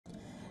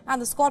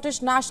And the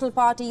Scottish National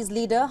Party's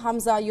leader,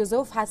 Humza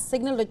Yousaf, has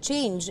signalled a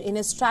change in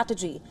his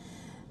strategy.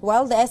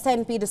 Well, the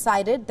SNP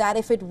decided that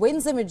if it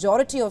wins a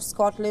majority of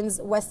Scotland's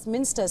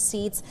Westminster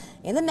seats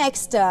in the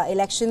next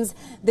elections,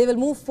 they will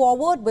move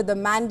forward with the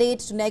mandate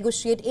to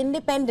negotiate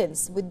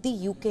independence with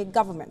the UK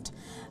government.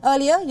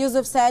 Earlier,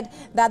 Yousaf said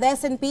that the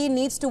SNP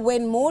needs to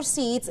win more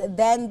seats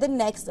than the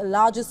next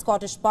largest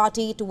Scottish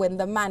party to win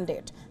the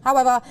mandate.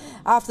 However,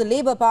 after the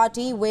Labour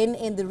Party win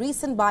in the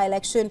recent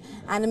by-election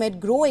and amid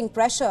growing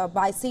pressure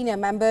by senior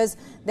members,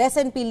 the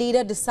SNP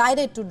leader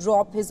decided to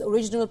drop his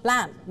original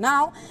plan.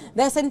 Now,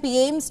 the SNP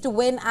aims to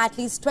win at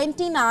least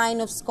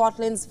 29 of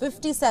Scotland's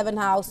 57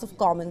 House of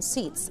Commons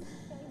seats.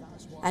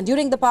 And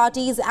during the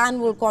party's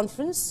annual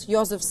conference,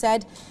 Yousaf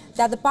said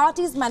that the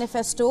party's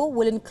manifesto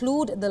will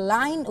include the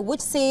line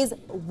which says,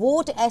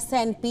 "Vote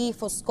SNP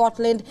for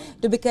Scotland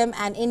to become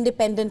an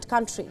independent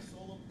country."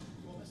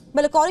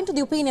 Well, according to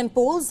the opinion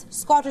polls,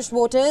 Scottish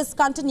voters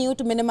continue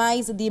to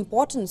minimise the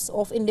importance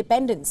of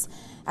independence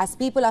as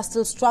people are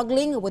still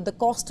struggling with the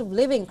cost of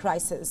living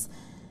crisis.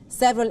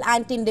 Several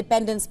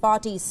anti-independence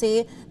parties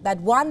say that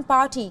one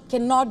party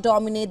cannot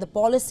dominate the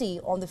policy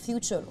on the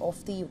future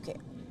of the UK.